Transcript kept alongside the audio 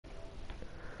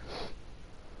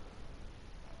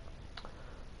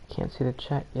Can't see the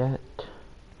chat yet.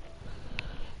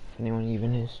 If anyone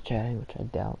even is chatting, which I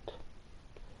doubt.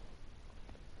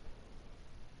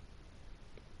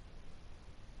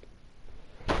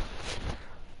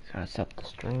 Gotta set the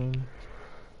stream.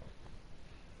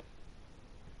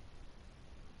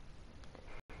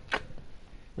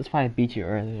 That's why I beat you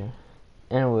earlier.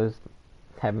 And it was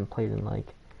haven't played in like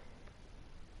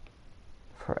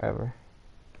forever.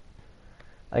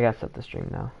 I gotta set the stream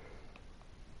now.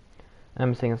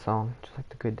 I'm singing a song, just like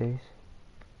the good days.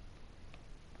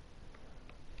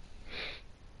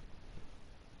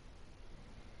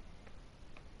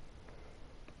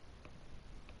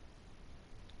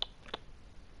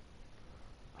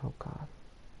 Oh God.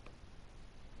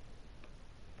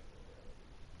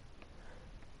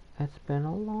 It's been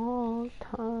a long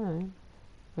time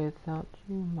without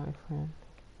you, my friend.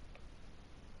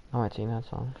 I might sing that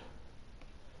song.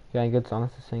 You got any good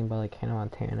songs to sing by like Hannah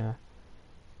Montana?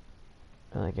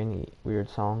 Or like any weird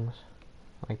songs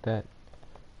like that?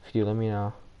 If you do, let me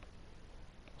know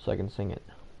so I can sing it.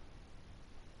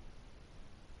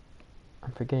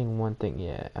 I'm forgetting one thing.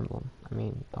 Yeah, emblem. I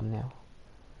mean thumbnail.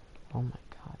 Oh my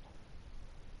God.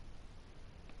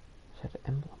 I said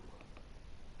emblem.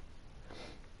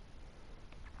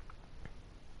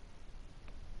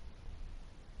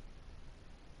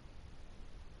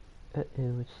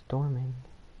 It's storming.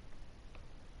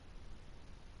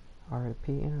 RIP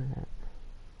internet.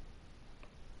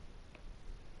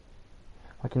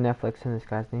 Watching Netflix and this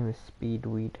guy's name is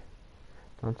Speedweed.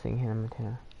 Don't sing Hannah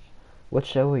Montana. What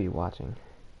show are you watching?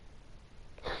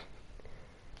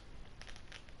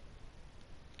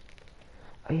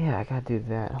 Oh yeah, I gotta do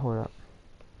that. Hold up.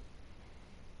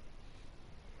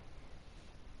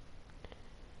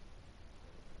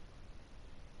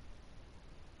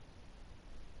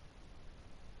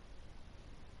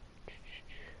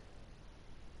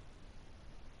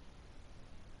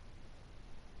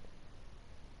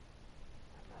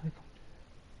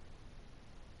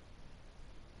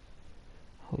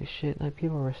 Holy shit, like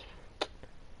people were...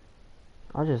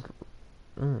 I was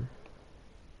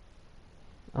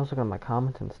looking at my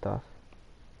comments and stuff.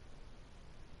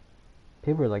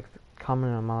 People were like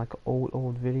commenting on my like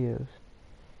old videos.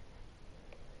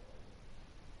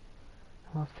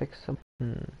 I'll fix some.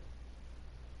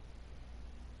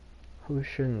 Who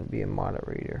shouldn't be a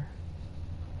moderator?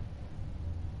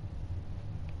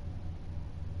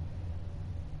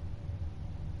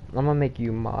 I'm gonna make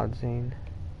you mod, Zane.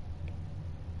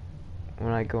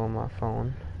 When I go on my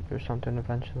phone or something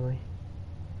eventually.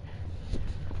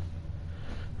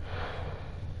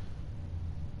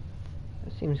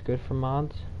 That seems good for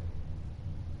mods.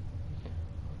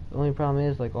 The only problem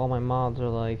is like all my mods are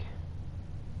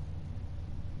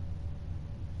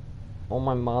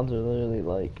literally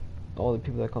like all the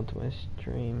people that come to my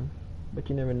stream, but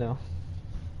you never know.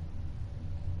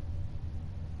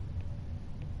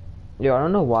 Yo, I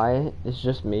don't know why it's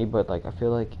just me, but like I feel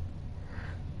like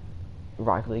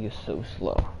Rocket League is so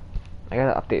slow. I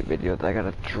gotta update video that I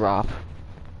gotta drop.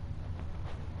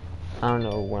 I don't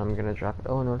know when I'm gonna drop it.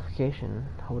 Oh, notification.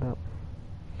 Hold up.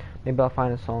 Maybe I'll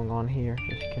find a song on here.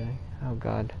 Just kidding. Oh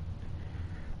God.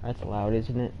 That's loud,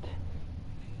 isn't it?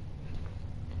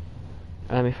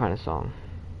 Let me find a song.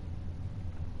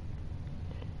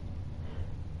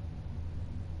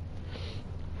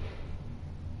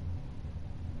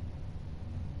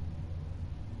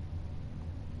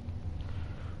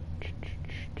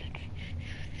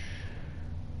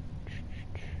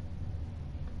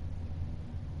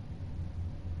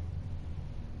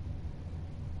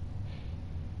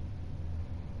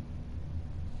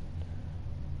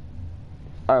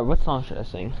 Alright, what song should I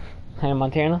sing? Hannah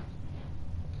Montana?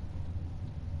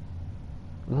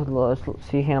 Let's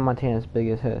see Hannah Montana's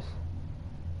biggest hits.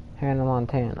 Hannah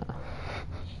Montana.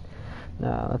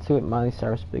 Nah, let's see what Miley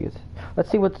Cyrus' biggest.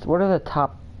 Let's see what are the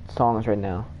top songs right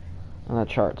now on the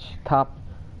charts. Top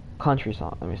country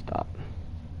song. Let me stop.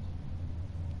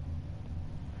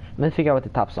 Let me figure out what the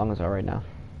top songs are right now.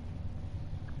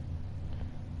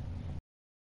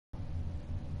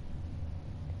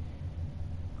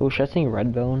 Oh, should I sing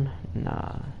Redbone?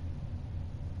 Nah.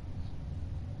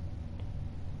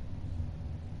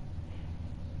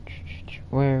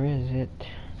 Where is it?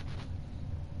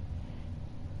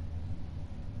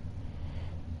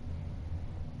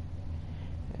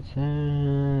 It's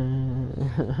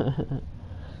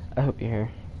I hope you're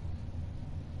here.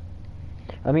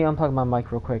 Let me unplug my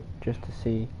mic real quick just to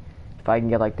see if I can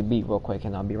get like the beat real quick,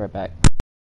 and I'll be right back.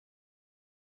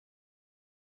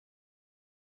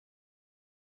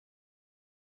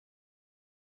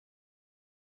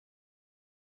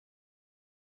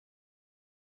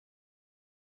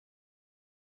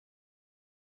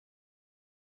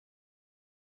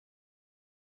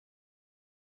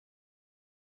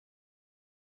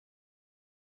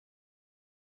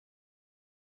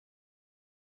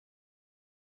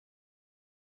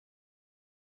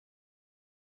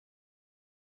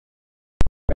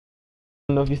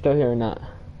 don't know if you're still here or not.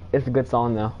 It's a good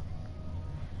song though.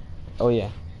 Oh yeah.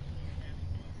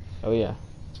 Oh yeah.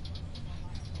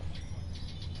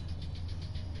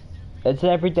 It's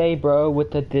everyday, bro,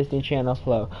 with the Disney Channel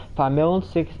flow. 5 million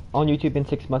six on YouTube in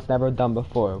 6 months, never done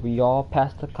before. We all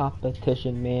passed the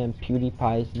competition, man.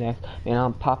 PewDiePie's next. Man,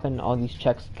 I'm popping all these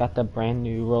checks. Got the brand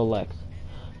new Rolex.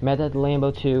 Met at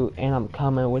Lambo 2, and I'm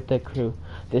coming with the crew.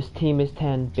 This team is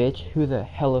 10, bitch. Who the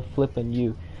hell is flipping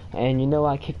you? And you know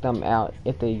I kicked them out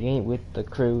if they ain't with the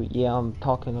crew. Yeah, I'm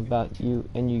talking about you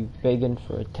and you begging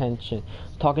for attention.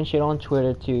 Talking shit on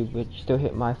Twitter too, but you still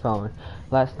hit my phone.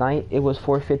 Last night it was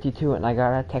 4:52 and I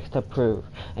got a text to prove.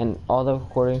 And all the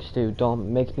recordings too.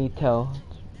 Don't make me tell.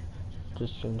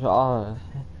 Just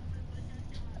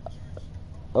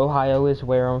Ohio is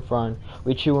where I'm from.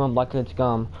 We chew 'em like it's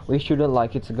gum. We shoot it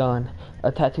like it's a gun.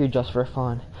 A tattoo just for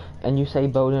fun. And you say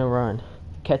boat and run.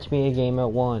 Catch me a game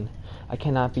at 1. I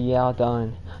cannot be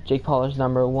outdone. Jake Paul is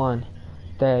 #1.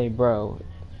 Day, bro.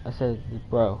 I said,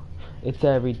 bro. It's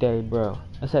every day, bro.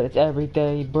 I said, it's every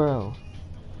day, bro.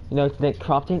 You know, it's Nick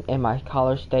Crompton and my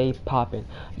collar stay popping.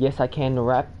 Yes, I can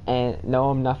rap, and no,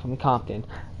 I'm not from Compton.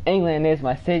 England is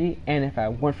my city, and if I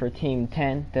went for Team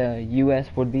 10, the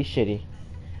US would be shitty.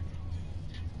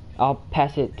 I'll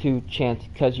pass it to Chance,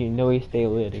 cause you know he stay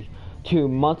litty. 2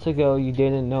 months ago, you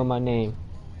didn't know my name.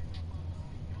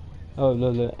 Oh,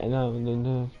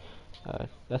 no.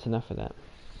 That's enough of that.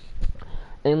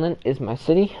 England is my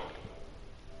city.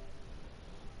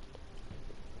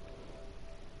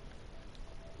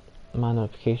 My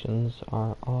notifications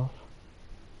are off.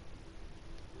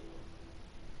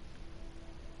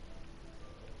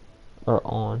 Or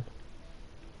on.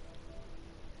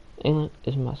 England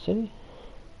is my city.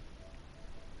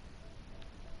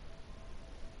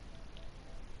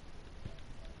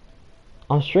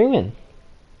 I'm streaming.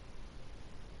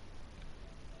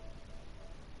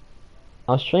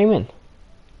 I'm streaming.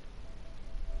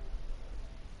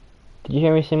 Did you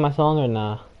hear me sing my song or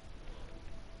nah?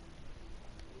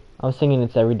 I was singing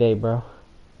It's Every Day, bro.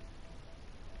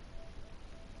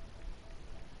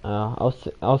 I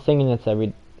was singing It's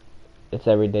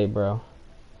Every Day, bro.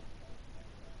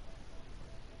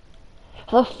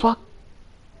 How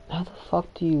the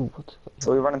fuck do you?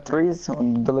 So we running threes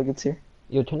on delegates here.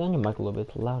 Yo, turn down your mic a little bit.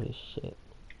 It's loud as shit.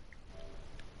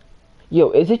 Yo,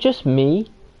 is it just me,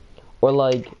 or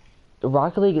like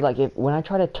Rocket League? Like when I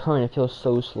try to turn, it feels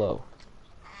so slow.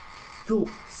 Yo,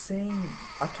 same.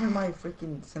 I turned my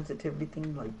freaking sensitivity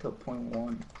thing like to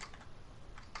 0.1.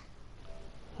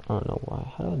 I don't know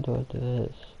why. How do I do it to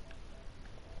this?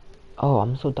 Oh,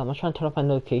 I'm so dumb. I was trying to turn off my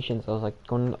notifications. I was like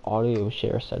going to audio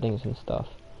share settings and stuff.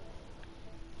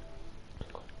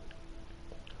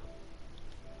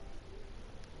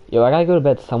 Yo, I gotta go to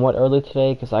bed somewhat early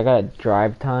today because I got a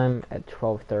drive time at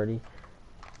 12:30,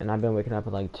 and I've been waking up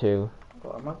at like 2.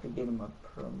 Well, I might be getting my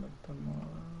permit tomorrow.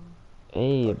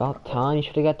 Hey, about time. You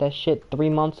should have got that shit 3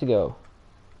 months ago.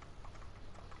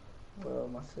 Well,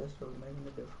 my sister was making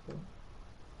it difficult.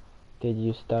 Did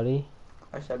you study?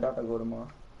 Actually, I gotta go tomorrow.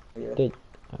 Yeah. Did?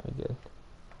 Oh, good.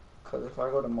 Cause if I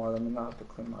go tomorrow, then I have to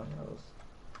clean my house.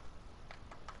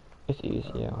 It's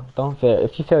easy, yo. Don't fail.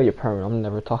 If you fail your permit, I'm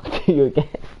never talking to you again.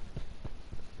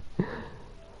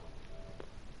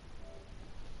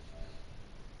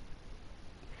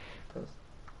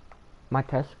 My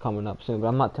test's coming up soon, but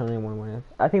I'm not telling anyone when it is.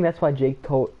 I think that's why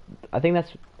I think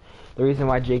that's the reason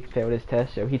why Jake failed his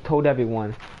test. So he told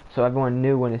everyone, so everyone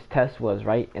knew when his test was,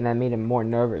 right? And that made him more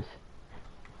nervous.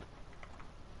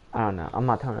 I don't know. I'm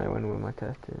not telling anyone when my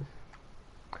test is.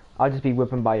 I'll just be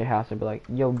whipping by your house and be like,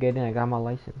 yo, get in, I got my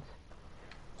license.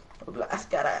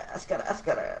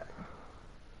 Askara.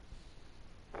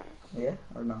 Yeah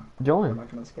or no? Join.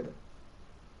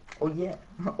 Oh yeah.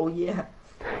 Oh yeah.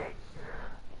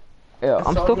 Yeah,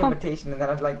 I saw the invitation and then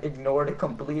I like ignored it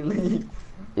completely.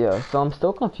 Yeah, so I'm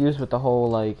still confused with the whole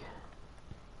like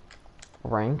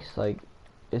ranks. Like,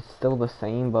 it's still the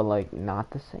same, but like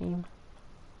not the same.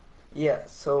 Yeah.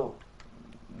 So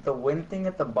the win thing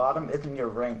at the bottom isn't your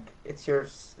rank; it's your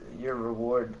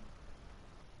reward.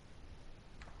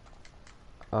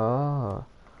 Oh,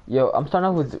 yo, I'm starting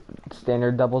off with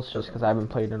standard doubles just because I haven't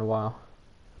played in a while.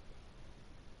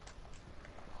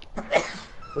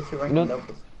 What's your rank in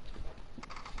doubles?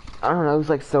 I don't know, it was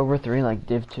like Silver 3, like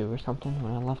Div 2 or something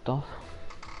when I left off.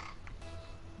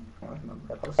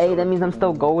 Hey, that means I'm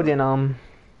still gold in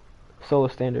solo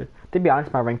standard. To be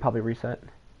honest, my rank probably reset.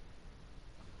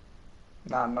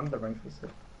 Nah, none of the ranks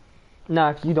reset. Nah,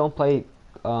 if you don't play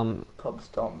Pub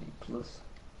Stomp me plus.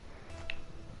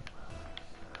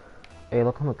 Hey,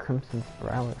 look, I'm a Crimson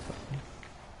Sproulet.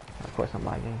 Of course I'm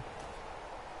lagging.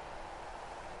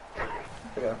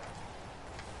 Yeah.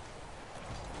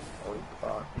 Holy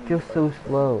fuck. It feels so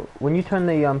slow. When you turn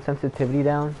the sensitivity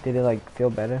down, did it like feel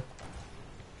better?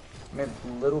 I mean, it's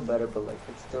a little better, but like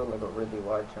it's still like a really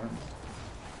wide turn.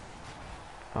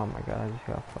 Oh my god, I just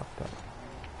got fucked up.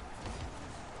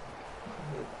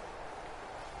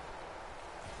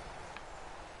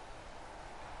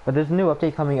 But there's a new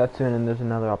update coming out soon, and there's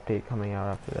another update coming out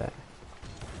after that.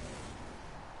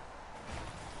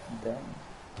 Dang.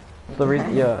 So the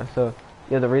reason,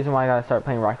 the reason why I gotta start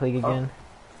playing Rocket League again.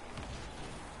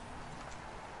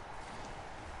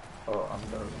 Oh,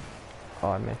 I'm done. Oh,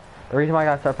 I missed. The reason why I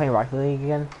gotta start playing Rocket League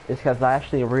again is because I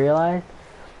actually realized.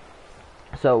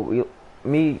 So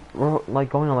we're like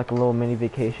going on like a little mini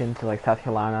vacation to like South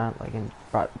Carolina, like and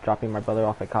dropping my brother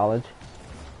off at college.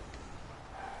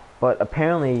 But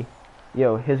apparently,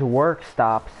 his work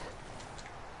stops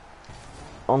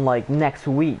on like next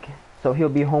week, so he'll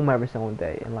be home every single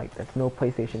day, and like that's no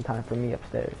PlayStation time for me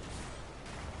upstairs.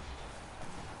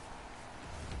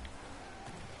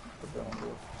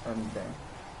 Anything.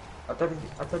 I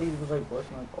thought he was like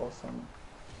working like all summer.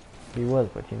 He was,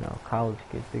 but college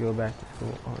kids, they go back to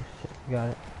school. Oh shit, you got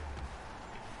it.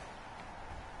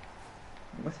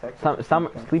 Some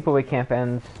sleepaway camp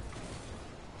ends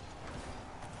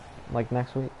like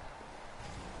next week.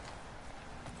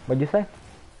 What'd you say?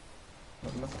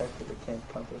 Must have to the camp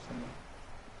count or something.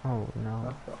 Oh no.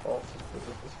 After all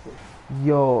school.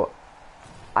 Yo,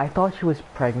 I thought she was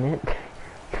pregnant.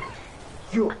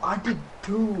 Yo, I did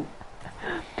too.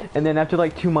 And then after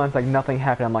like 2 months, like nothing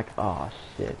happened. I'm like, oh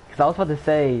shit. Cause I was about to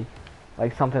say,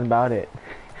 like something about it,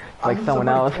 like someone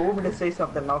else told me to say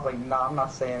something. And I was like, nah, I'm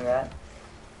not saying that.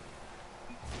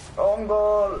 Oh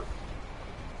god.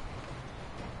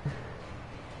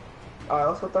 I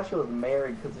also thought she was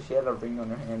married because she had a ring on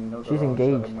her hand. And she's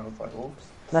engaged. And I was like, oops.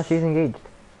 No, she's engaged.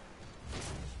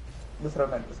 That's what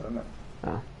I meant.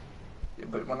 Oh. Yeah,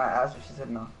 but when I asked her, she said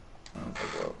no. And I was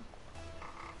like, well.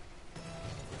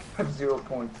 I have 0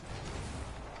 points.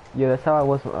 Yeah, that's how I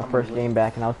was my first game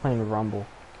back, and I was playing Rumble.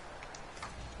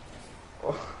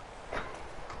 Oh.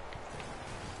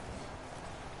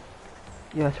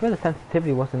 Yeah, I swear the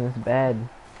sensitivity wasn't as bad.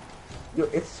 Yo,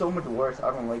 it's so much worse.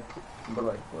 I don't like it, but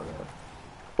like, whatever.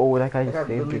 Oh, that guy Like, just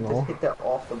saved you, just no? hit that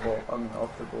off the ball.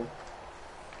 Off the ball.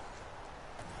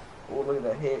 Oh, look at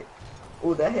that hit.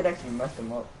 Oh, that hit actually messed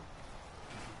him up.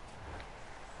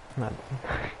 Not.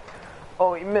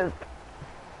 Oh, he missed.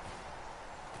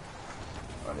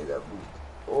 I need that boost.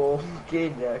 Oh, okay,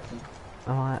 Jackson.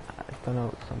 Oh, I don't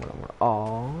know some of them were.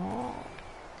 Oh.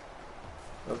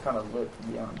 That was kind of lit, to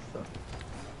be honest, though.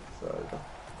 Sorry, though.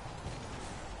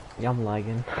 Yeah, I'm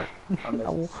lagging. I missed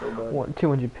it so bad. Want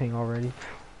 200 ping already.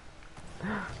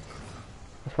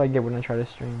 That's what I get when I try to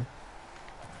stream.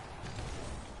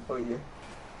 Oh, yeah.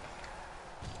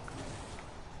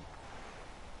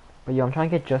 But yo, I'm trying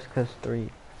to get Just Cause 3.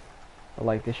 But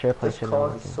like the share play This shit.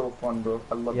 cause is so fun, bro.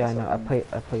 I love yeah, this. I know. I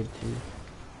played too.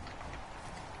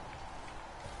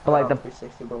 But like like the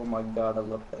 360, bro. Oh my god, I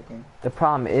love that game. The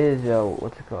problem is, yo,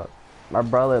 what's it called? My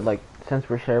brother, like, since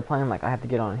we're share playing, like, I have to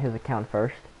get on his account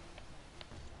first.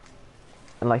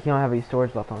 And like, he don't have any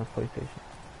storage left on his PlayStation.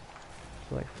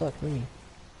 So like, fuck me.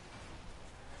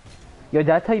 Yo,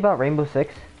 did I tell you about Rainbow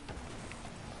Six?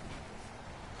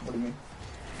 What do you mean?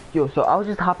 Yo, so I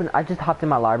just hopped in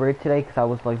my library today because I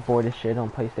was like bored as shit on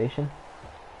PlayStation.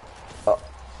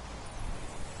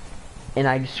 And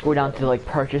I just scrolled down to like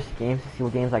purchase games to see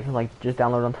what games I can like just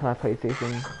download onto my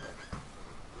PlayStation.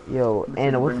 Yo,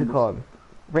 and what's it called?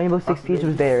 Rainbow Six Siege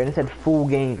was there and it said full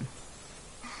game.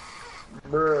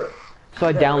 Bruh. So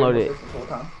I downloaded it. This whole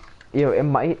time? Yo, it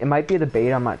might be the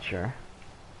beta, I'm not sure.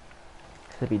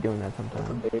 Could be doing that sometimes.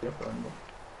 What's the beta for Rainbow?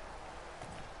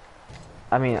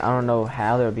 I mean, I don't know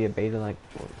how there would be a beta, like,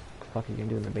 what the fuck are you gonna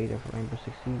do in the beta for Rainbow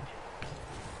Six Siege?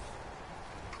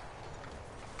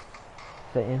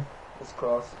 Is that in? It's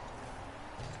cross.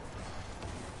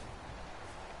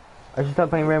 I just started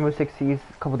playing Rainbow Six Siege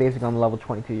a couple days ago. I'm level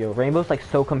 22, yo. Rainbow's like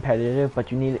so competitive, but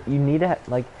you need to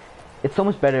like, it's so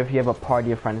much better if you have a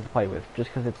party of friends to play with, just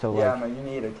because it's so yeah, like. Yeah, man, you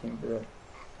need a team for that.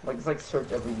 Like, it's like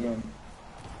search every game.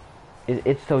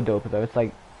 It's so dope though. It's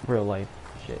like real life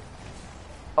shit.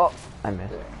 Oh, I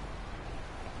missed. Dang.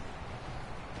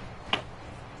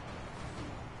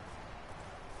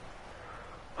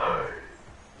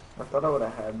 I thought I would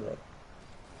have had that.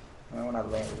 And when I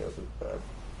landed, it was bad.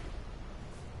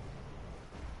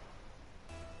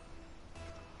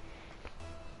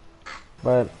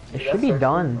 But it should be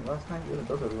done. Last night,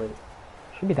 those are late.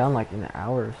 Should be done like in an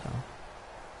hour or so.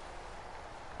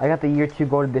 I got the year 2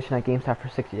 gold edition at GameStop for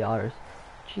 $60.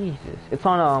 Jesus, it's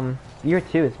on year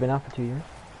 2. It's been out for 2 years.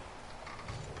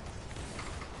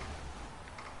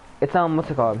 It's what's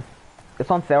it called? It's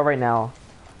on sale right now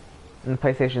in the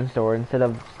PlayStation Store. Instead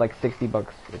of like $60,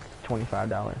 it's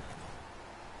 $25.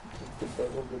 Good day,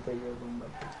 we'll get that year going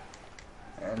back.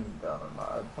 And I don't know,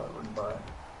 I probably wouldn't buy it.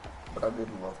 But I did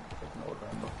love taking old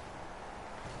Rambo.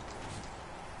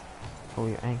 Oh,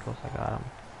 your ankles, I got them.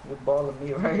 You're balling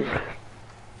me, right?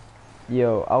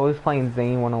 Yo, I was playing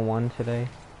Zane 101 today.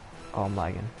 Oh, I'm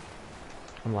lagging.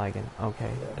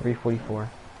 Okay, Yeah. 344.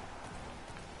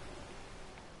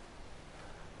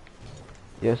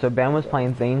 Yo, so Ben was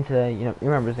playing Zane today. You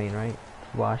remember Zane, right?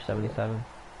 Wash 77.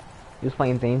 He was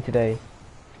playing Zane today.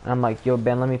 And I'm like, yo,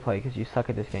 Ben, let me play because you suck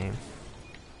at this game.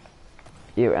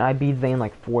 Yo, and I beat Zane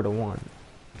like 4-1.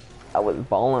 I was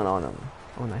balling on him.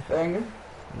 Oh, nice. Banger?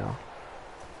 No.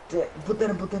 Put that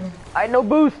in. I had no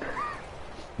boost!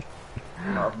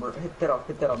 No, bro, hit that off,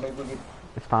 maybe we get...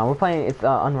 It's fine, we're playing, it's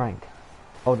unranked.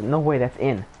 Oh, no way, that's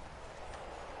in.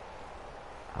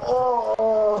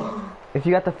 Oh! If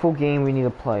you got the full game, we need to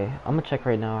play. I'm gonna check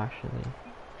right now, actually.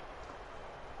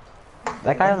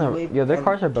 That guy on the... Yo, their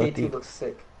cars are both K2 deep. looks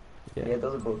sick. Yeah. Yeah,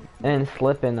 those are both. And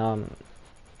Slip and,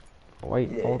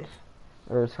 white Yeah. bolts.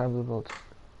 Or sky blue bolts.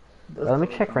 Those Let me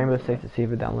are check both Rainbow Six to see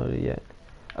if it downloaded yet.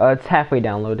 It's halfway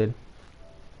downloaded.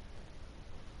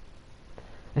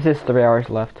 It says 3 hours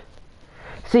left.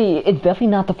 See, it's definitely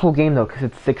not the full game though, because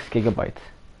it's 6 gigabytes.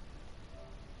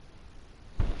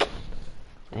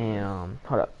 Damn.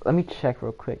 Hold up. Let me check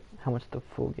real quick how much the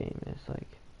full game is like.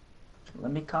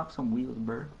 Let me cop some wheels,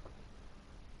 bro.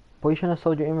 Boy, you shouldn't have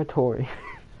sold your inventory.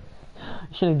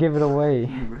 You shouldn't give it away.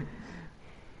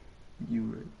 You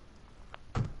right.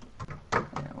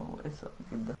 Yeah, well, it's up.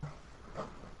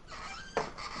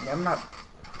 Yeah, I'm not.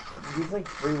 These like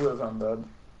 3 wheels on bud.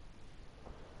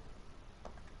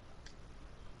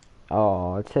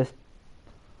 Oh, it says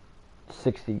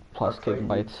 60 plus I'll trade you.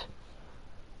 gigabytes.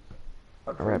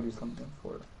 I'll Alright. trade you something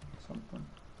for it. Something.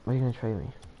 What are you gonna trade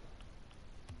me?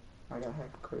 I got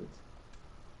hacked crates.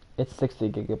 It's 60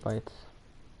 gigabytes.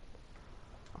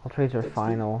 All trades are 60?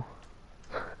 final.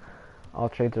 All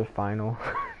trades are final.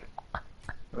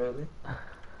 Really?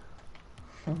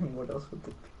 What else would it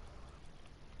be?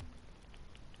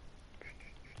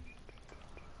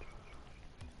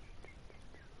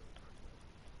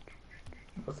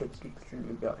 What's the cheapest thing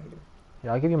you got here?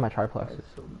 Yeah, I'll give you my triplexes.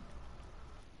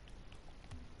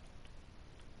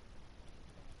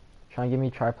 Trying to give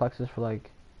me triplexes for like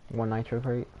 1 nitro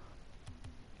crate?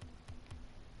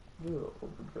 You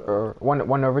overdrive. Or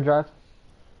one overdrive?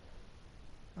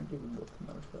 I'll give you both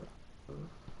another shot.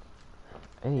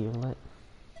 Hey, you're lit.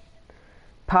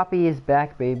 Poppy is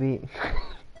back, baby.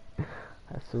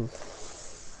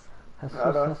 Jesus.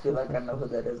 I don't feel like I know who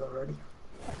that is already.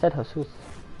 I said Jesus.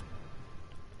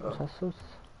 Oh, Jesus.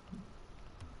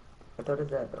 I thought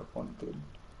it was that one kid.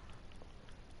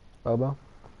 Bobo.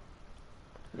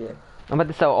 Yeah. I'm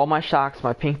about to sell all my shocks,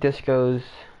 my pink discos.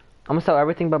 I'm gonna sell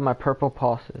everything but my purple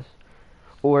pulses.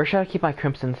 Or should I keep my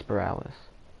crimson spiralis?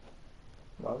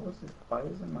 Why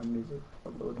isn't my music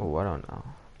uploading? Oh, I don't know.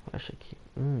 I should keep.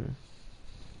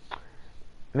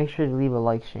 Make sure to leave a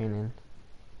like, Shannon.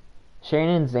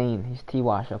 Shannon Zane. He's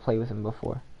T-Wash. I played with him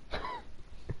before.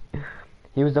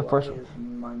 He was the first. Why is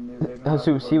my music not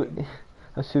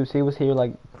Jesus, he was here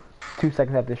like 2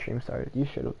 seconds after the stream started. You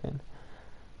should have been.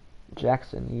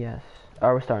 Jackson, yes.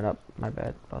 Oh, we're starting up. My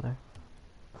bad, brother.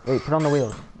 Wait, put on the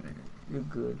wheels. You're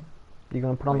good. You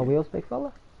gonna put on the wheels, big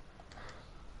fella?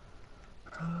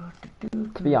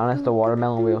 To be honest, the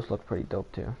watermelon wheels look pretty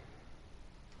dope too.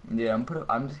 Yeah,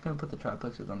 I'm just gonna put the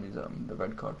triplexes on these the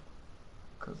red car,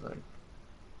 cause like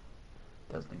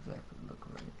doesn't exactly look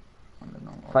right on the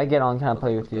normal. If I get on, can I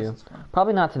play with you?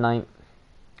 Probably not tonight,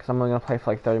 cause I'm only gonna play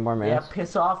for like 30 more minutes. Yeah,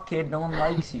 piss off, kid. No one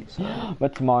likes you. So.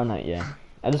 But tomorrow night, yeah.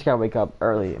 I just gotta wake up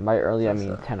early. By early, I mean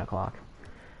That's 10 o'clock.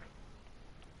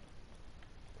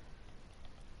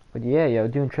 But yeah, yo,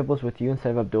 doing triples with you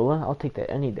instead of Abdullah, I'll take that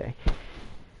any day.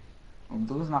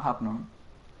 Abdullah's not hopping on.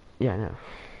 Yeah, I know.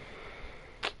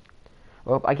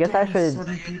 Well, I guess I should.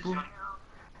 7 people.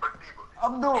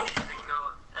 Abdul.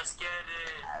 Let's get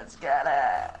it. Let's get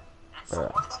it. So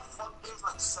what the fuck is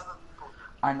like 7 people?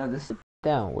 I know this.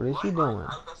 Down. What is he doing? Are you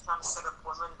guys trying to set up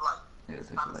appointment like? Yeah,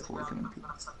 it's actually like way too many people.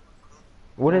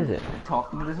 What is it?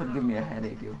 Talking to this would give me a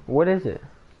headache, yo. What is it?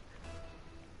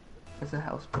 It's a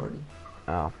house party.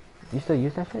 Oh, you still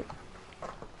use that shit?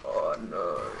 Oh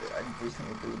no, I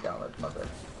recently downloaded my bed.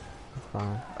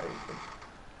 Fine.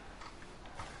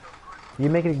 You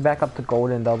make it back up to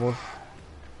golden doubles.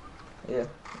 Yeah,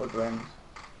 with randoms.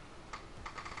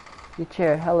 Your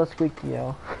chair hella squeaky,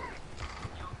 yo.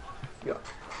 Yeah.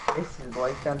 It's his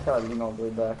lights down till I lean all the way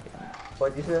back.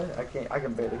 What'd you say? I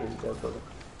can barely hear you guys.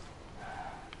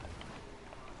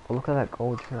 Oh, look at that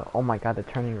gold trail. Oh my god, the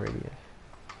turning radius.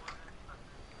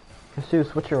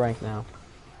 Jesus, what's your rank now?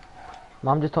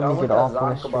 Mom just told me to get off when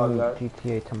I stream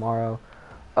GTA tomorrow.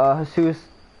 Jesus,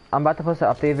 I'm about to post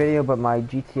an update video, but my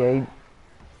GTA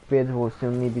vids will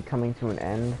soon be coming to an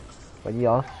end. But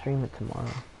yeah, I'll stream it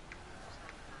tomorrow.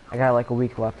 I got like a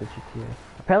week left at GTA.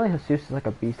 Apparently Jesus is like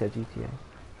a beast at GTA.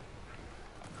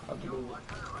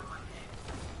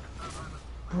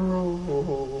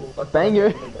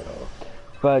 Banger!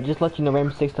 But just let you know,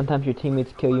 Rainbow Six, sometimes your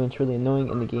teammates kill you and it's really annoying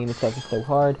and the game itself is so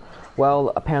hard.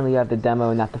 Well, apparently you have the demo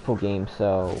and not the full game,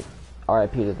 so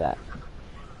RIP to that.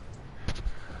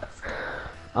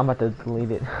 I'm about to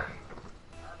delete it.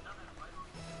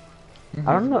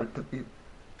 I don't know.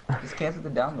 Just cancel the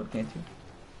download, can't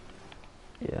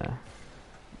you? Yeah,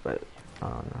 but I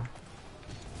don't know.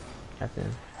 That's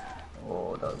in.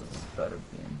 Oh, that was a better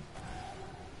game.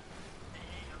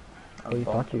 Oh, you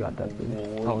thought you got that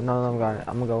boost? Oh, no, I got it.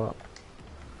 I'm gonna go up.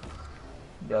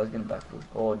 Yeah, I was gonna back boost.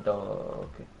 Oh, duh.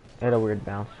 Okay. I had a weird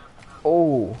bounce.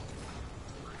 Oh!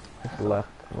 Just left.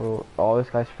 Oh, this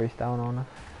guy's freestyling on us.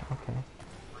 Okay.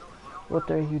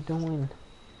 What are you doing?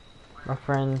 My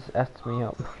friends effed me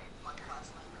up.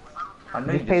 I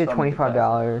know You you paid just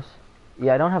 $25.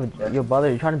 Yeah, I don't have a... Yo,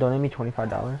 brother, you trying to donate me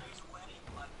 $25?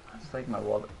 It's like my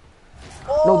wallet.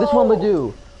 No, this one would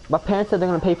do. My parents said they're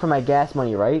gonna pay for my gas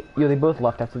money, right? Yo, they both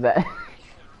left after that.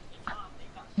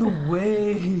 No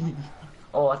way!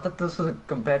 Oh, I thought this was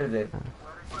competitive.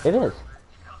 It is.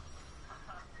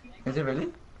 Is it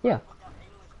really? Yeah.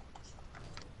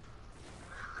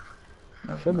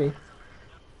 No, Should be.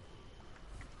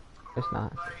 It's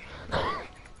not.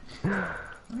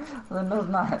 No, it's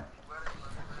not.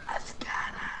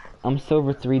 I'm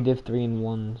silver 3, div 3 and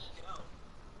 1s.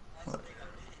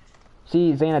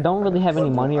 See, Zane, I don't really have any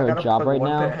money or a job right one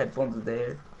now. pair of headphones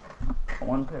there.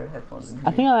 One pair of headphones in here.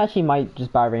 I think I actually might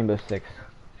just buy Rainbow Six.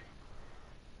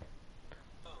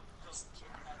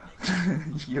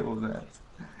 Yo, that.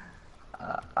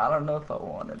 I don't know if I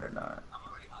want it or not.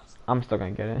 I'm still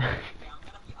gonna get it.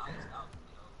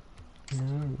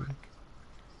 No.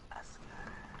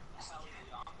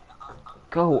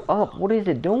 Go up! What is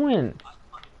it doing?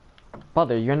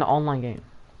 Brother, you're in the online game.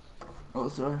 Oh,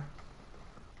 sorry.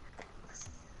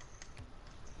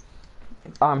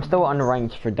 I'm still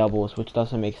unranked for doubles, which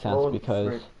doesn't make sense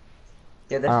because...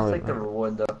 Yeah, that's just like the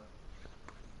reward though.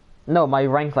 No, my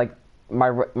rank's like...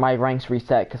 My rank's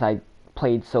reset because I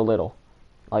played so little.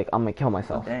 Like, I'm gonna kill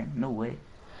myself. Oh, dang, no way.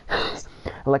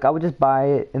 Like, I would just buy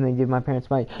it and then give my parents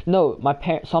money. No, my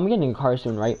parents... So I'm getting a car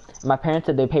soon, right? My parents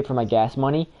said they pay for my gas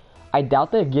money. I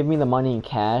doubt they'll give me the money in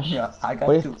cash. Yeah, I got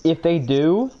But you. if they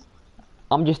do,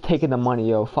 I'm just taking the money,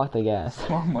 yo. Fuck the gas.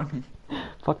 Small money.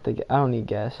 Fuck the gas. I don't need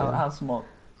gas, yo. How small?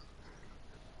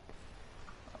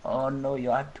 Oh no,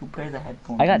 yo, I have 2 pairs of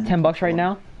headphones. I got $10 right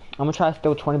now. I'm gonna try to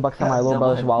steal $20 out of my little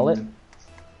brother's wallet.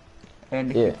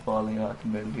 And it keeps falling out. I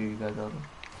can barely hear you guys out.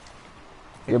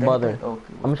 Your brother.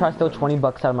 Okay, I'm gonna try to steal $20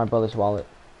 out of my brother's wallet.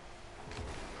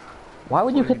 Why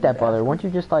would you hit that, brother? Weren't you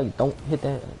just like, don't hit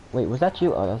that? Wait, was that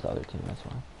you? Oh, that's the other team. That's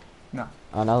why. No.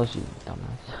 Oh, that was you,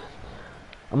 dumbass.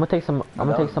 I'm gonna take some. I'm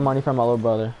gonna take some money from my little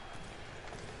brother,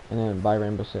 and then buy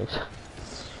Rainbow Six.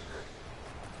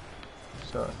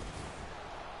 Sure.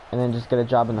 And then just get a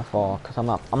job in the fall, cause I'm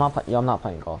not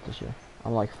playing golf this year.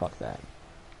 I'm like, fuck that.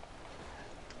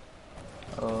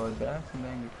 Oh, that's some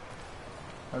anger.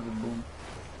 That's a boom.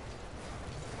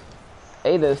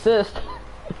 Hey, the assist.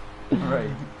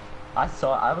 Right. I was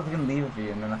gonna leave it for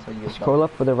you, and then I saw you. Scroll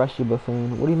up for the rest, you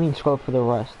buffoon. What do you mean scroll up for the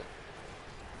rest?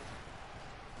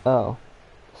 Oh.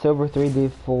 Silver 3,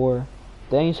 D4.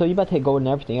 Dang, so you about to hit gold and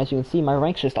everything. As you can see, my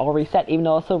rank's just all reset, even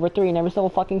though it's silver 3 in every single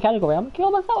fucking category. I'm gonna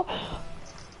kill myself.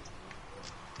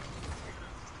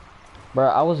 Bro,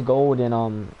 I was gold in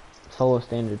solo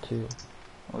standard too.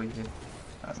 Oh yeah.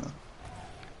 I don't know.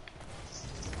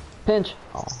 Pinch.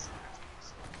 Oh.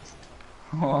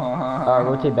 Alright,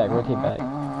 rotate back, rotate back.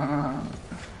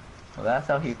 Well, that's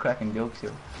how he cracking jokes,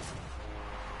 yo.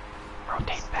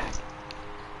 Rotate back.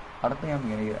 I don't think I'm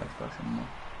gonna get Xbox anymore.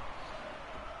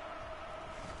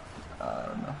 I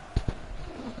don't know.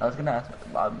 I was gonna ask,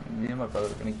 me and my brother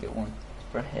were gonna get one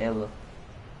for Halo.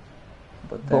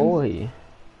 But then, Boy.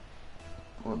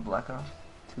 or Black Ops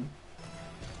 2.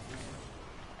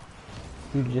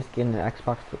 You just get an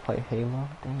Xbox to play Halo?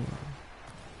 Damn.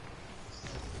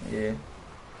 Yeah,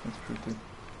 that's true too.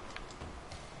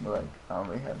 But like, I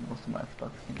already have most of my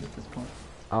Xbox games at this point.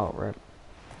 Oh, rip.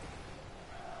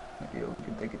 Yo, we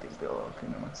can take it, okay,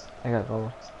 no more. I got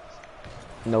gold.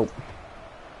 Nope.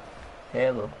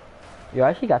 Halo. Yo, I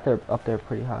actually got there up there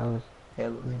pretty high. I was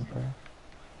Halo.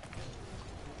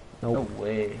 No Nope.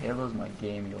 way. Halo's my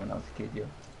game, yo, when I was a kid, yo.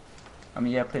 I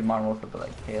mean, yeah, I played Modern Warfare, but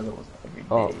like Halo was every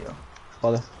Oh. day, yo.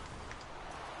 Father.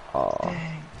 Oh.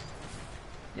 Dang.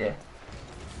 Yeah.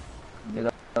 Yeah,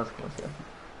 that was close, yeah.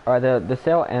 Alright, the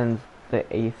sale ends the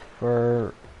 8th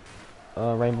for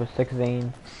Rainbow Six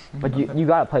Zane. But you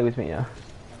gotta play with me, yeah.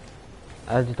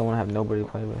 I just don't wanna have nobody to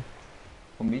play with.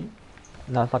 For me?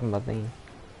 No, I was talking about Zane.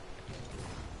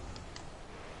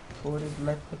 What is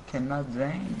left I cannot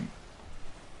Zane.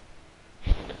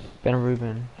 Ben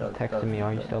Rubin Does- texted me,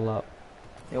 are you does- still up?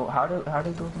 Yo, how did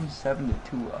it go from 7 to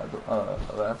 2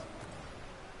 last?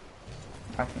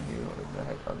 I can hear what the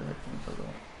heck other headphones are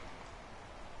going.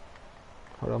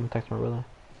 Hold on, I'm gonna text my brother.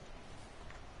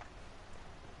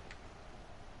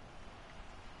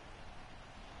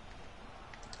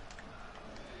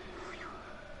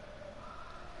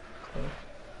 Okay.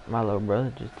 My little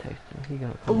brother just texted me. He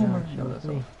gonna come down and No, chill with that's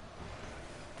me.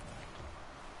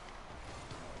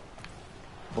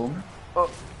 Boomer? Oh.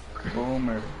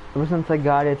 Boomer. Ever since I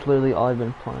got it, it's literally all I've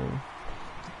been playing.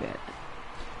 Bet.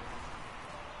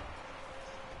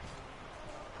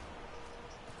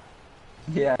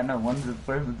 Yeah, I know. One's the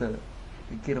first with the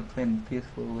kid I'm playing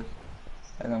PS4 with,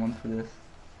 and then one's for this.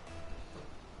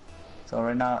 So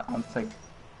right now, I'm just like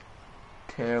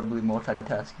terribly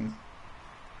multitasking.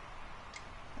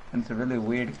 And it's really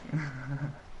weird.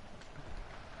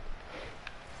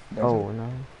 Oh no.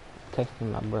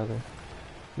 Texting my brother.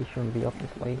 He shouldn't be up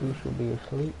this late. He should be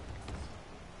asleep.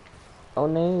 Oh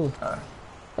no.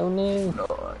 Oh no. No,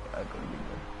 I couldn't be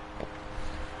there.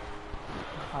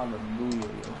 Hallelujah,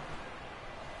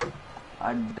 yo.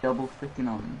 I double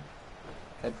freaking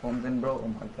headphones in, bro. Oh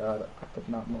my god, I could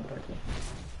not multitask.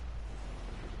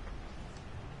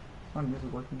 My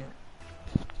music working yet?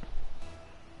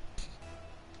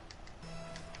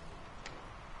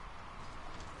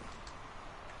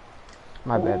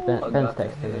 My bad. I Ben's got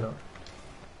that texting hit me. off.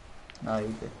 Nah,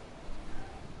 you did.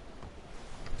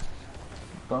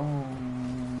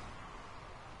 Boom.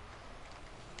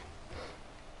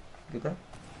 Get that?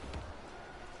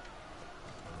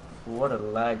 What a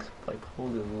lag spike,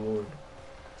 holy lord.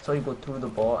 So you go through the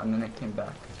ball and then it came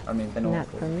back. I mean, then Not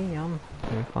over. for me. I'm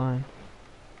fine.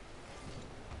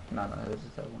 No, this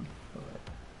is that one.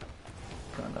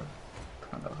 Alright.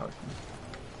 Kind of hard.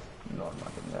 No, I'm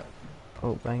not getting that.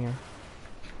 Oh banger.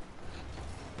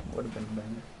 Would have been better.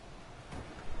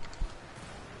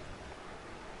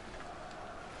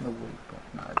 No way, bro.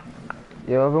 Nah, it's not gonna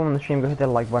be. Yo, everyone on the stream, go hit that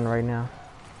like button right now.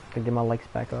 To get my likes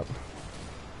back up.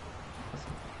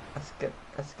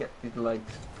 Let's get these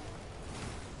likes.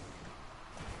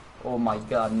 Oh my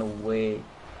god, no way.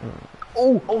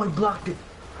 Oh! Oh, I blocked it!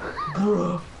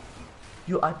 Bro!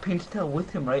 Yo, I pinched tail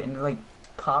with him, right? And it like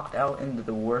popped out into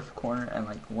the worst corner and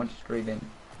like went straight in.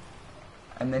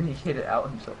 And then he hit it out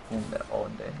himself. Boom, that all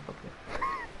day. Okay.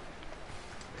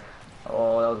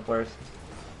 Oh, that was worse.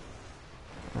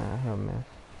 I have a miss.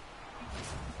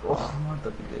 Oh, I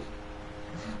thought he did.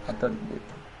 I thought he did.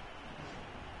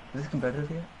 Is this competitive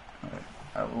yet? Alright,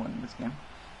 I will win this game.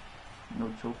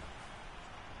 No choke.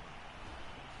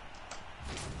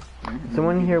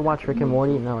 Someone here watch Rick and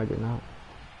Morty? No, I did not.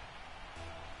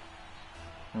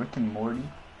 Rick and Morty?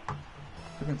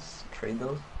 We can trade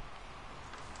those?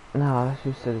 No, that's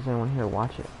who said, does anyone here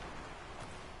watch it?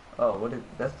 Oh, what is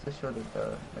that's the show that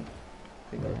like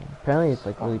they got. Yeah. Apparently it's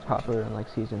like really popular and like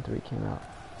season 3 came out.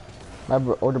 My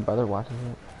older brother watches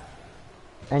it.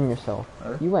 And yourself.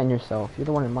 Really? You and yourself. You're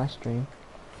the one in my stream.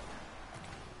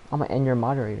 I'm gonna end your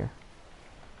moderator.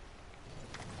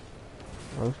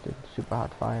 Roasted. Super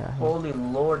hot fire. I hope. Holy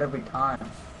lord, every time.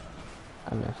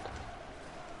 I missed.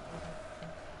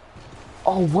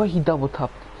 Oh, what? He double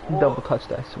touched. He double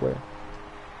touched, I swear.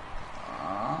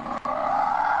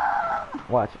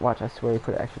 Watch, I swear he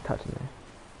put an extra touch in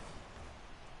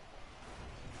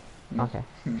there. Okay.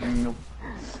 Nope.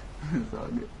 It's all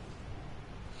good.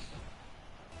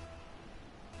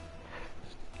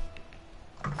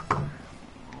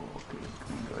 Okay,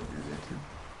 can we go ahead and do that too?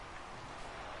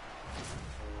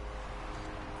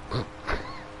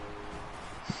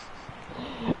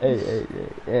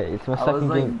 Hey, it's my I was second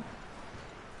like, game.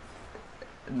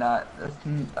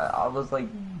 I was like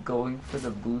going for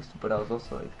the boost, but I was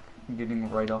also like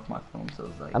getting right off my phone, so it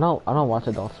was like. I don't watch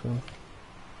Adult Swim.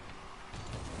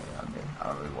 Yeah, I mean, I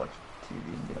don't really watch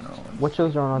TV in general. What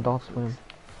shows are on Adult Swim?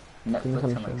 Give me Netflix some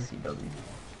and like shows. CW.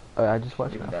 Oh, I just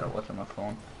watched Even that. that I'll watch on my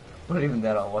phone. But even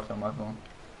that I'll watch on my phone.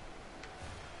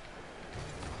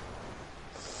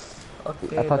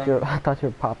 Okay, I thought then. I thought you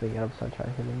were popping it up, so I tried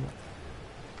hitting it.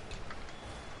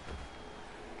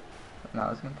 No,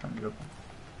 I was gonna try and dribble.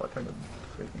 I'll try to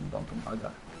freaking bump him. I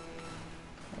got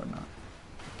it. Or not.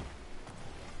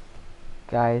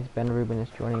 Guys, Ben Rubin is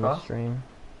joining the Cross? stream.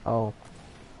 Oh,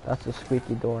 that's a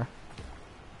squeaky door.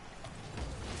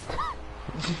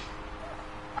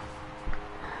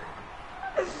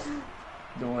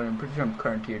 Don't worry, I'm pretty sure I'm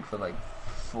current tiered for like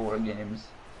 4 games.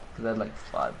 Because I had like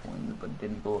 5 wins, but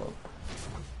didn't go up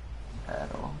at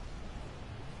all.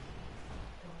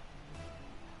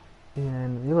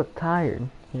 And you look tired.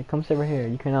 Here, come sit over here.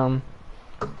 You can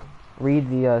read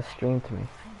the stream to me.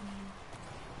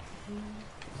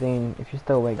 Zane, if you're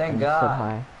still awake, Thank then just say God.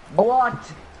 hi.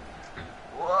 What?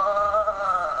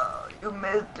 Whoa! You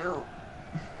missed too.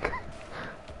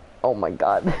 Oh my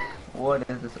God. What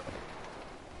is this?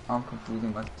 I'm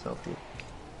confusing myself here.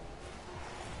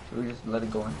 Should we just let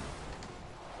it go in?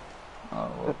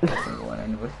 Oh, well, it's gonna go in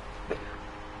anyway.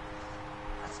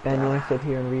 Ben, you wanna sit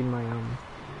here and read my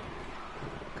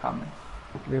Comment.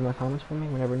 comments for me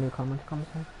whenever new comments comes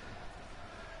in?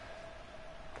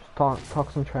 Just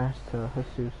talk some trash to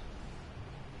Jesus.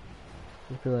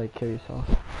 Just be like, kill yourself.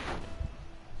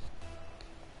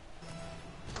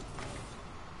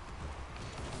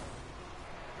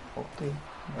 Okay.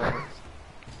 That works.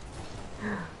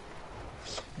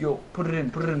 Yo, put it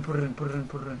in, put it in, put it in, put it in,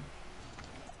 put it in.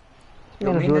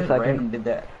 Yo, Man, me and Abdullah this said random did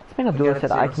that. Man, We Abdullah got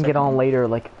said it I 0 can get on second. later,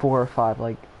 like 4 or 5.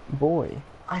 Like, boy.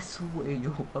 I swear,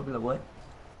 yo, I'll be like, what?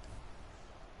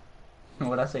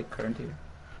 What I say, current here?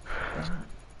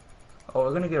 Oh,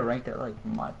 we're gonna get ranked at like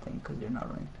my thing, cause you're not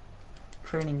ranked.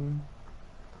 Training.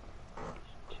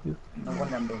 Two. No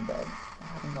wonder I'm doing bad. I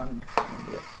haven't gone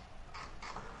yet.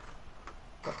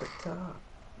 Pop the top.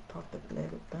 Pop the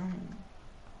little bang.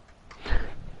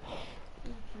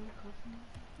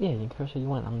 Yeah, you can curse all you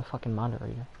want. I'm the fucking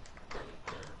moderator.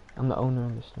 I'm the owner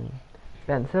of the stream.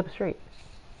 Ben, sit up straight.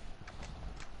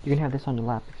 You can have this on your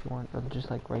lap if you want, or just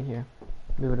like right here.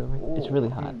 Move it over. It's really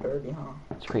Ooh, hot. dirty, huh?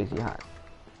 It's crazy hot.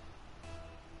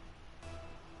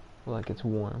 Well, like it's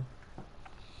warm.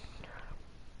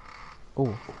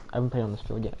 Oh, I haven't played on this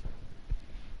field yet.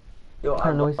 Yo, What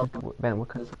kind of noise is Ben? What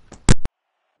kind?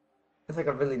 It's like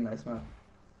a really nice map.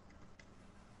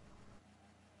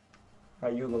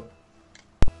 Alright, you go.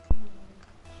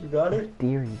 You got it?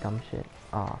 Deer, you dumb shit.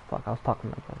 Oh fuck, I was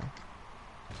talking to my brother.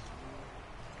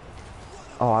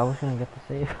 Oh, I was gonna get the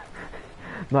save.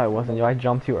 No, I wasn't. Yo, I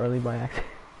jumped too early by accident.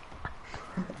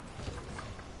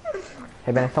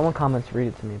 Hey Ben, if someone comments, read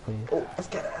it to me, please. Oh, let's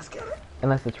get it, let's get it.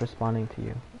 Unless it's responding to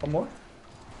you. One more?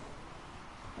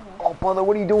 Oh, brother,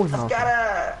 what are you doing? Let's get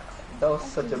it! That was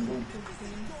such a boot.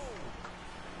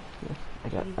 Yes,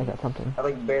 I got something. I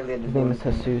like barely had to His do name is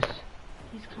anything. Jesus.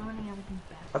 He's commenting everything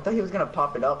back. I thought he was gonna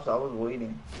pop it up, so I was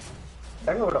waiting.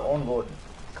 That guy would have own vote.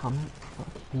 Comment? Fuck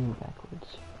you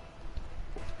backwards.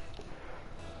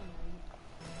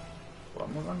 Well,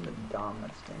 I'm on the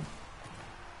dominance thing.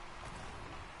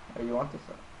 Oh, you want this?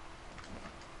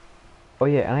 Oh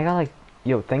yeah, and I got like,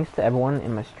 yo, thanks to everyone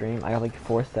in my stream, I got like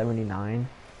 479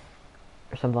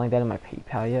 or something like that in my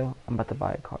PayPal, yo. I'm about to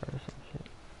buy a car or some shit.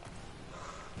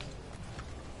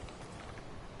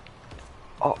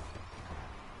 Oh.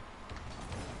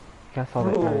 You guys saw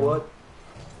that Oh, aerial? what?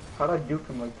 How'd I duke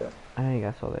him like that? I know you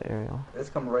guys saw that aerial. It's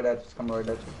coming right at you, it's coming right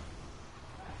at you.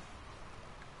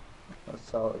 That's a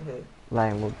solid hit.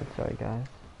 Lying a little bit, sorry guys.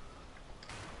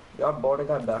 Y'all bought a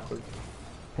guy backwards.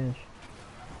 Finish.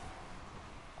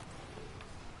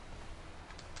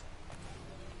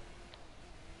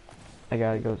 I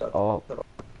gotta go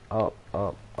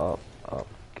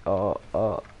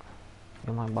up.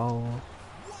 Get my balls.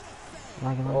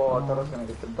 Like my Oh, I balls. thought I was gonna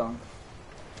get the dunk.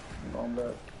 I'm going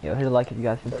back. Yo, hit a like if you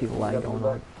guys can see the You lag gotta going go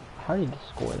on. back. How did you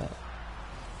score that?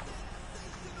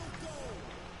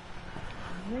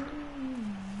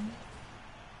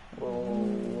 Whoa,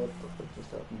 what the fuck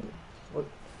just happened? What?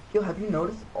 Yo, have you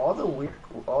noticed a lot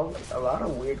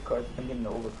of weird cards have been getting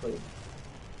overplayed?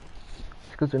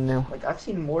 It's because they're new. Like, I've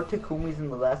seen more Takumis in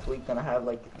the last week than I have,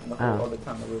 like, in the whole Oh. other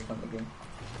time that we were playing the game.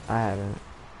 I haven't.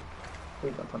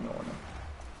 Please don't tell me one.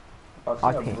 I've seen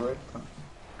Octane. a brick ton.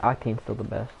 Octane's still the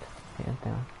best, hands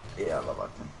down. Yeah, I love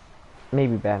Octane.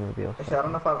 Maybe Batmobile. Actually, I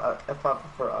don't know if I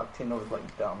prefer Octane over,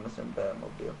 like, Dominus and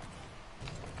Batmobile.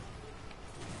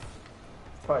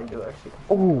 Probably do, actually.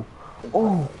 Oh,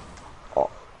 oh, oh.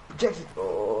 Jackson!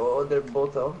 Oh, they're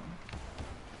both out.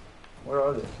 Where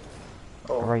are they?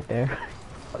 Oh, Right there.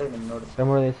 I didn't even notice. Then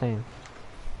what are they saying?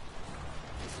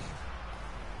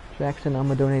 Jackson, I'm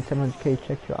gonna donate 700k.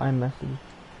 Check your iMessage.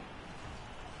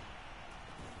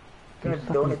 Gonna You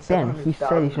fucking- donate Ben, he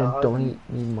said he's gonna $700,000. donate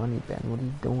me money, Ben. What are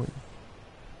you doing?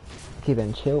 Okay,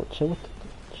 Ben, chill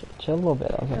a little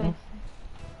bit, okay?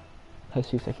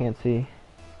 Jesus, I can't see.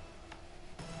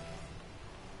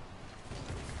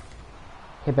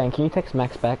 Hey Ben, can you text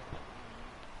Max back?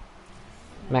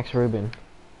 Max Rubin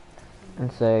and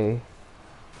say,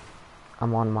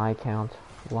 I'm on my account.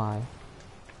 Why?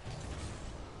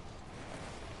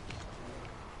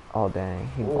 Oh dang,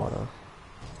 he Ooh. bought us.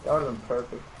 That would've been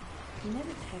perfect. You never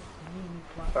text me and you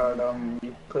blocked Alright, me.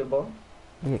 you play ball?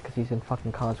 Yeah, 'cause he's in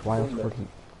fucking college. Why else would he?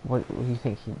 What do you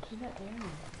think he? He's at Aaron.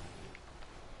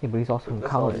 Yeah, but he's also in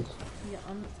That's all college. Yeah, you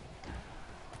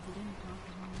didn't talk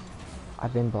to him.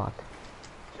 I've been blocked.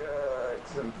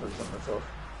 Because I'm pushing myself.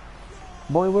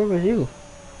 Boy, where was you?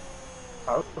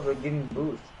 I was like getting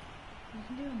boost. You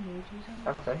can do emojis on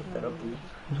After I hit that up, dude.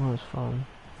 This one was fun.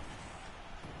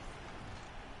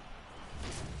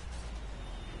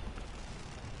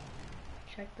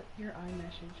 Check your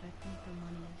iMessage. I think the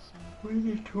money is sent. We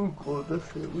need 2 gold,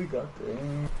 that's it, we got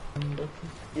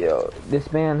the Yo,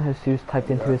 this man Jesus typed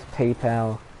into his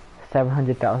PayPal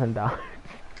 $700,000.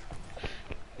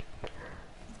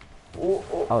 Oh,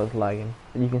 oh. I was lagging.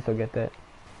 You can still get that.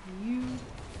 You.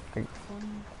 I-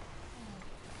 Fun.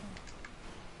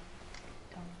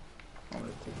 I'm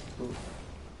gonna take this boost.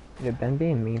 Yeah, Ben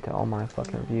being mean to all my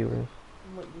fucking viewers.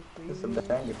 What you free? It's a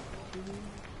banger.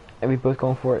 And we both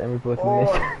going for it, and we both Oh,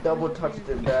 missed. I double touched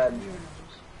it bad.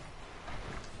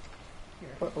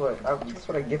 What? That's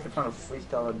what I get for trying to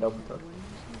freestyle a double touch.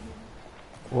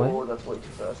 What? Oh, that's way too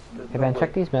fast. There's Hey no Ben, way.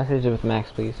 check these messages with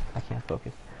Max, please. I can't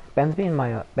focus. Ben's being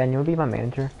my Ben. You wanna be my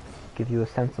manager? Give you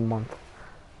 $0.01 a month.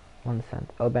 1 cent.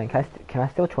 Oh Ben, can I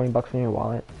steal $20 from your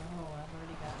wallet? No, I've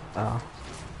already got it.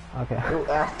 Oh, okay. You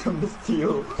asked him to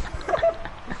steal.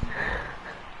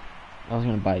 I was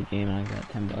gonna buy a game and I got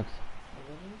 $10.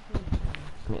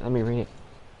 Let me read it.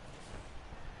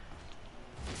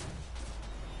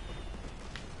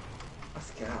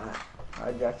 Let's go.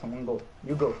 Alright, Jackson, one go.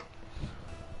 You go.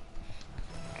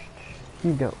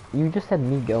 You go. You just said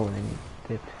me go and then you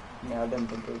dipped. Yeah, I didn't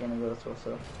think they were gonna go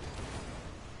so.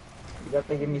 You got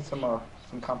to give me some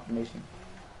confirmation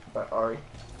about Ari.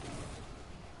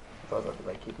 I thought I was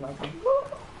like keep my thing.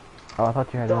 Oh, I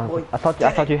thought you had it Don't under, I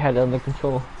thought you had it under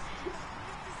control.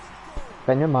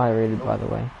 Ben, you're moderated, by the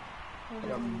way.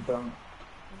 I'm dumb.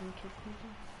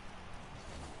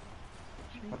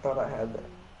 I thought I had that.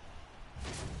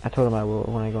 I told him I will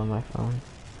when I go on my phone.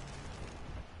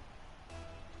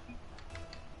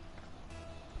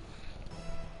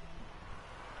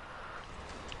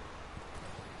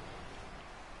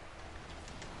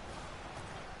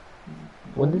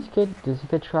 What does this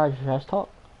kid try trash talk?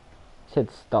 He said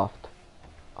stuffed.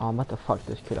 Oh, I'm about to fuck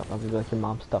this kid up. I'll be like, your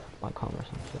mom stuffed my cum or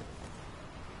some shit.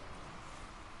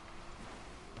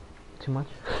 Too much?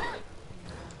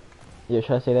 Yeah,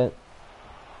 should I say that?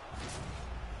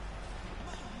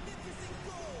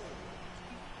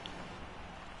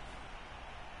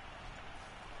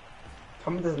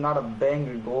 Tell me this is not a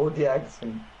banger goal,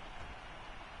 Jackson.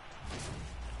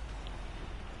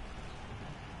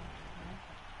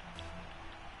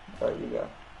 Alright, you got.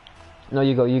 No,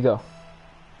 you go.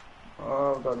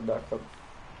 Oh, I've got to back up.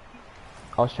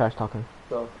 I was trash talking.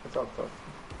 So, it's up, so.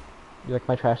 You like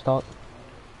my trash talk?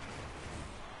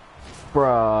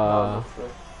 Bruh. No,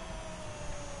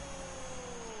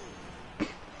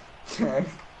 that's it.